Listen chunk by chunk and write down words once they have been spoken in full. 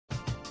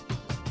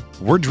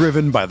We're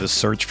driven by the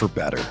search for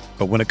better.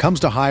 But when it comes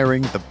to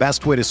hiring, the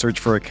best way to search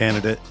for a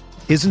candidate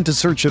isn't to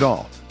search at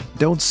all.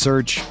 Don't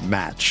search,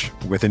 match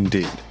with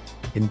Indeed.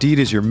 Indeed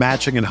is your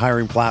matching and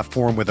hiring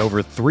platform with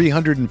over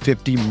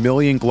 350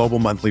 million global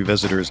monthly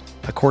visitors,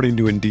 according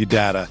to Indeed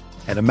data,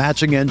 and a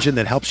matching engine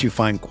that helps you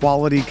find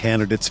quality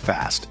candidates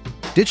fast.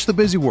 Ditch the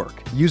busy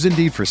work. Use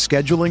Indeed for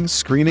scheduling,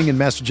 screening, and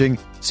messaging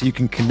so you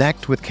can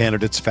connect with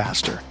candidates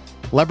faster.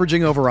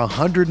 Leveraging over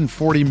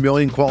 140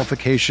 million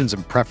qualifications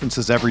and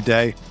preferences every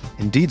day,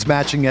 Indeed's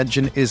matching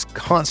engine is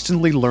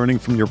constantly learning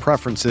from your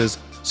preferences,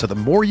 so the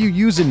more you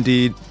use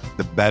Indeed,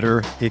 the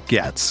better it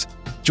gets.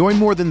 Join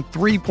more than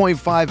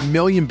 3.5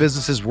 million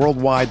businesses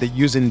worldwide that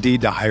use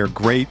Indeed to hire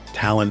great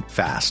talent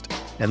fast.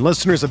 And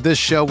listeners of this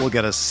show will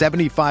get a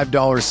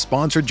 $75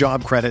 sponsored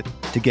job credit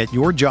to get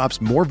your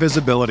jobs more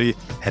visibility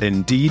at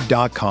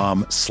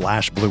Indeed.com/Blue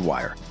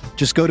Wire.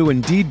 Just go to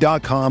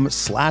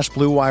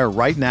Indeed.com/Blue Wire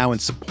right now and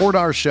support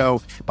our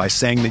show by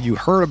saying that you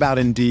heard about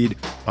Indeed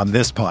on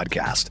this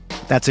podcast.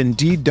 That's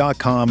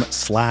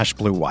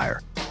Indeed.com/Blue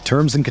Wire.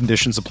 Terms and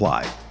conditions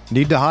apply.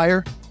 Need to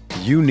hire?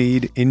 You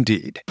need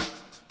Indeed.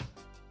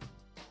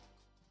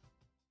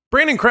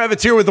 Brandon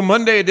Kravitz here with a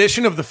Monday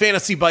edition of the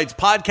Fantasy Bites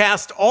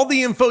podcast. All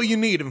the info you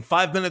need in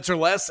 5 minutes or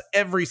less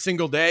every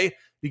single day.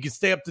 You can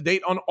stay up to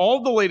date on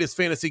all the latest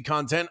fantasy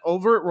content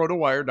over at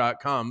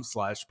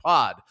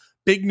rotowire.com/pod.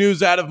 Big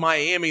news out of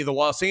Miami. The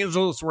Los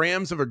Angeles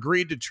Rams have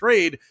agreed to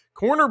trade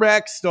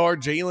cornerback star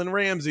Jalen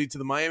Ramsey to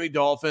the Miami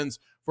Dolphins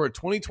for a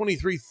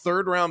 2023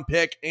 third-round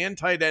pick and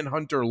tight end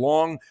Hunter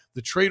Long.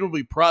 The trade will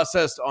be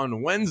processed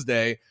on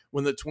Wednesday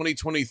when the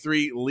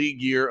 2023 league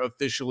year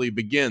officially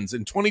begins.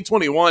 In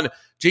 2021,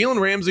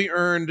 Jalen Ramsey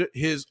earned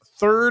his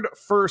third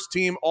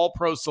first-team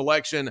All-Pro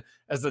selection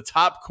as the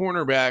top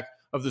cornerback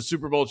of the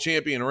Super Bowl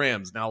champion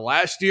Rams. Now,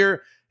 last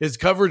year, his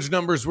coverage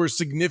numbers were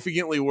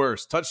significantly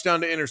worse.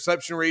 Touchdown to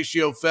interception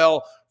ratio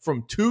fell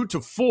from 2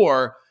 to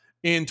 4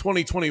 in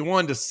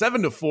 2021 to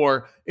 7 to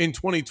 4 in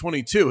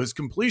 2022. His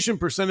completion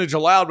percentage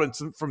allowed went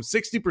from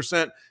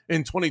 60%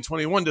 in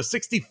 2021 to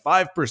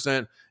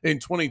 65% in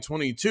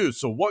 2022.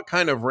 So what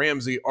kind of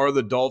Ramsey are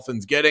the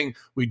Dolphins getting?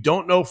 We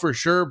don't know for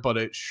sure, but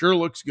it sure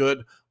looks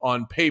good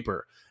on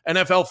paper.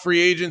 NFL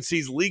free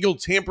agency's legal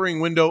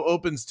tampering window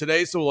opens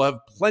today, so we'll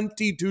have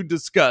plenty to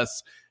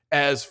discuss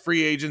as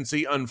free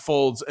agency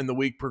unfolds and the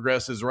week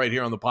progresses right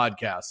here on the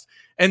podcast.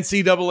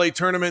 NCAA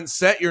tournament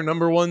set. Your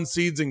number one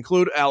seeds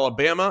include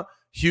Alabama,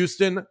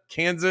 Houston,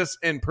 Kansas,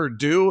 and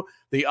Purdue.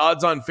 The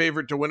odds-on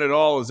favorite to win it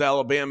all is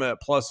Alabama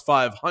at plus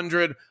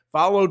 500,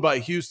 followed by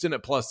Houston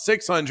at plus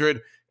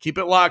 600. Keep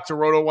it locked to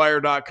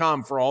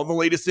rotowire.com for all the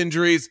latest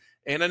injuries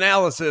and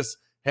analysis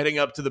heading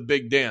up to the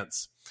big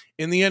dance.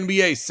 In the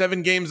NBA,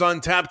 7 games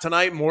on tap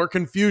tonight. More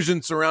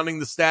confusion surrounding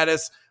the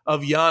status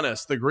of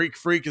Giannis. The Greek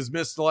Freak has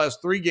missed the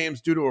last 3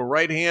 games due to a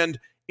right hand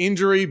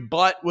injury,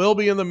 but will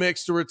be in the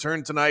mix to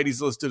return tonight.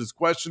 He's listed as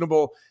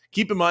questionable.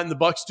 Keep in mind, the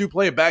Bucks do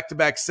play a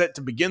back-to-back set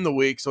to begin the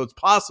week, so it's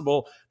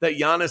possible that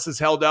Giannis is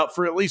held out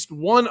for at least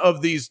one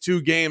of these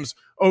 2 games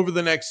over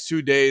the next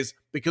 2 days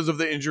because of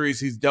the injuries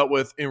he's dealt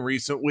with in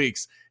recent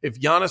weeks. If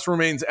Giannis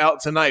remains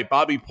out tonight,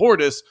 Bobby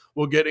Portis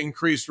will get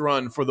increased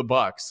run for the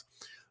Bucks.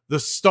 The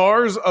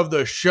stars of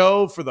the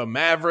show for the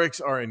Mavericks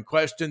are in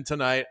question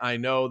tonight. I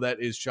know that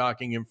is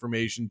shocking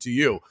information to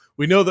you.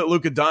 We know that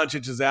Luka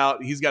Doncic is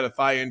out. He's got a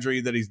thigh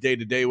injury that he's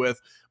day-to-day with,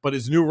 but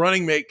his new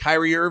running mate,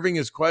 Kyrie Irving,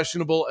 is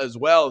questionable as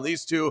well. And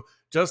these two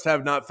just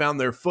have not found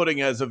their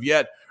footing as of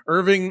yet.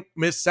 Irving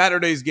missed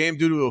Saturday's game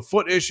due to a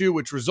foot issue,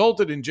 which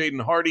resulted in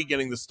Jaden Hardy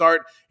getting the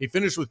start. He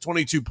finished with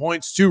 22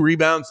 points, 2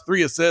 rebounds,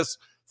 3 assists,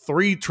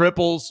 3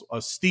 triples,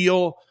 a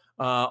steal,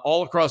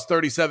 all across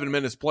 37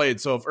 minutes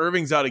played. So if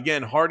Irving's out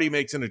again, Hardy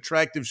makes an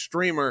attractive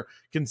streamer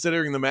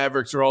considering the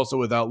Mavericks are also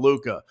without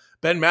Luka.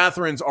 Ben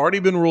Matherin's already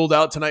been ruled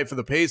out tonight for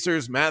the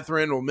Pacers.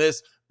 Matherin will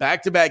miss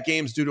back-to-back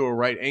games due to a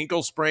right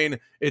ankle sprain.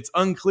 It's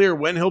unclear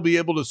when he'll be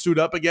able to suit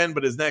up again,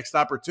 but his next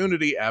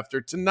opportunity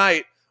after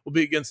tonight will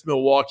be against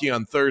Milwaukee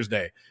on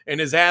Thursday. In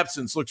his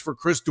absence, looks for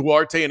Chris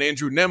Duarte and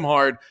Andrew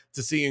Nembhard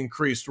to see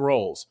increased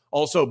roles.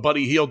 Also,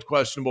 Buddy Hield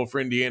questionable for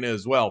Indiana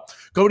as well.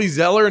 Cody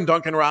Zeller and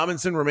Duncan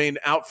Robinson remained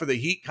out for the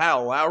Heat.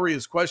 Kyle Lowry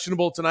is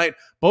questionable tonight.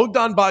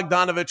 Bogdan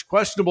Bogdanovic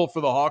questionable for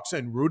the Hawks,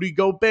 and Rudy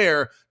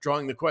Gobert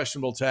drawing the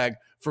questionable tag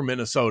for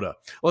Minnesota.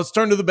 Let's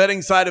turn to the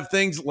betting side of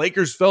things.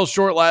 Lakers fell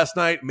short last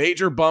night.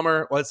 Major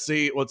bummer. Let's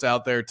see what's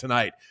out there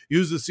tonight.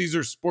 Use the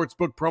Caesars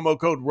Sportsbook promo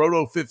code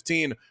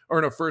ROTO15.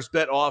 Earn a first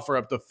bet offer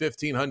up to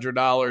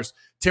 $1,500.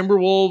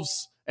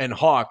 Timberwolves and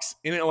Hawks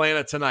in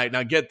Atlanta tonight.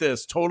 Now get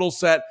this, total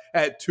set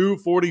at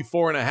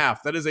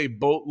 244.5. That is a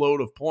boatload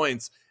of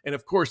points. And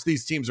of course,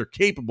 these teams are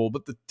capable,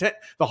 but the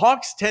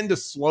Hawks tend to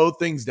slow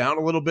things down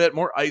a little bit,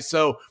 more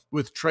ISO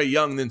with Trae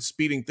Young than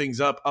speeding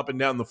things up and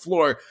down the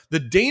floor. The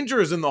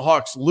danger is in the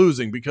Hawks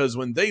losing, because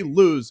when they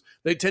lose,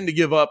 they tend to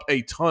give up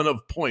a ton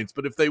of points.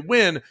 But if they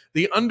win,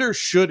 the under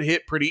should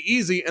hit pretty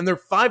easy, and they're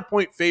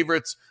 5-point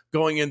favorites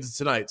going into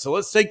tonight. So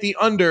let's take the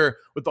under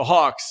with the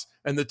Hawks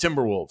and the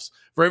Timberwolves.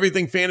 For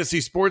everything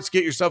fantasy sports,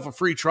 get yourself a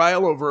free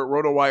trial over at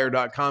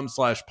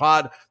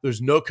rotowire.com/pod.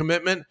 There's no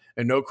commitment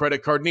and no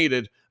credit card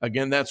needed.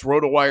 Again, that's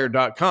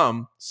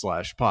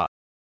rotowire.com/pod.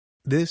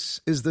 This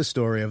is the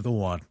story of the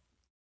one.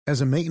 As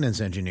a maintenance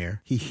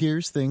engineer, he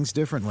hears things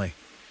differently.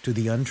 To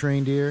the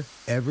untrained ear,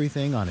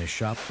 everything on his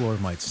shop floor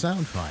might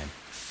sound fine,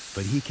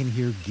 but he can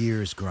hear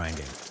gears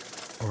grinding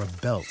or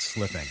a belt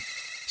slipping.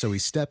 So he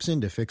steps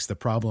in to fix the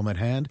problem at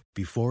hand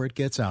before it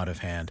gets out of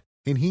hand.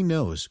 And he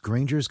knows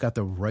Grainger's got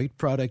the right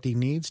product he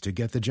needs to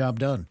get the job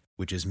done,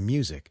 which is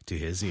music to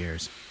his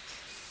ears.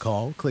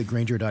 Call, click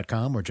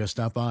Grainger.com, or just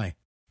stop by.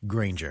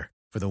 Grainger,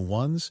 for the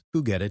ones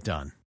who get it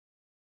done.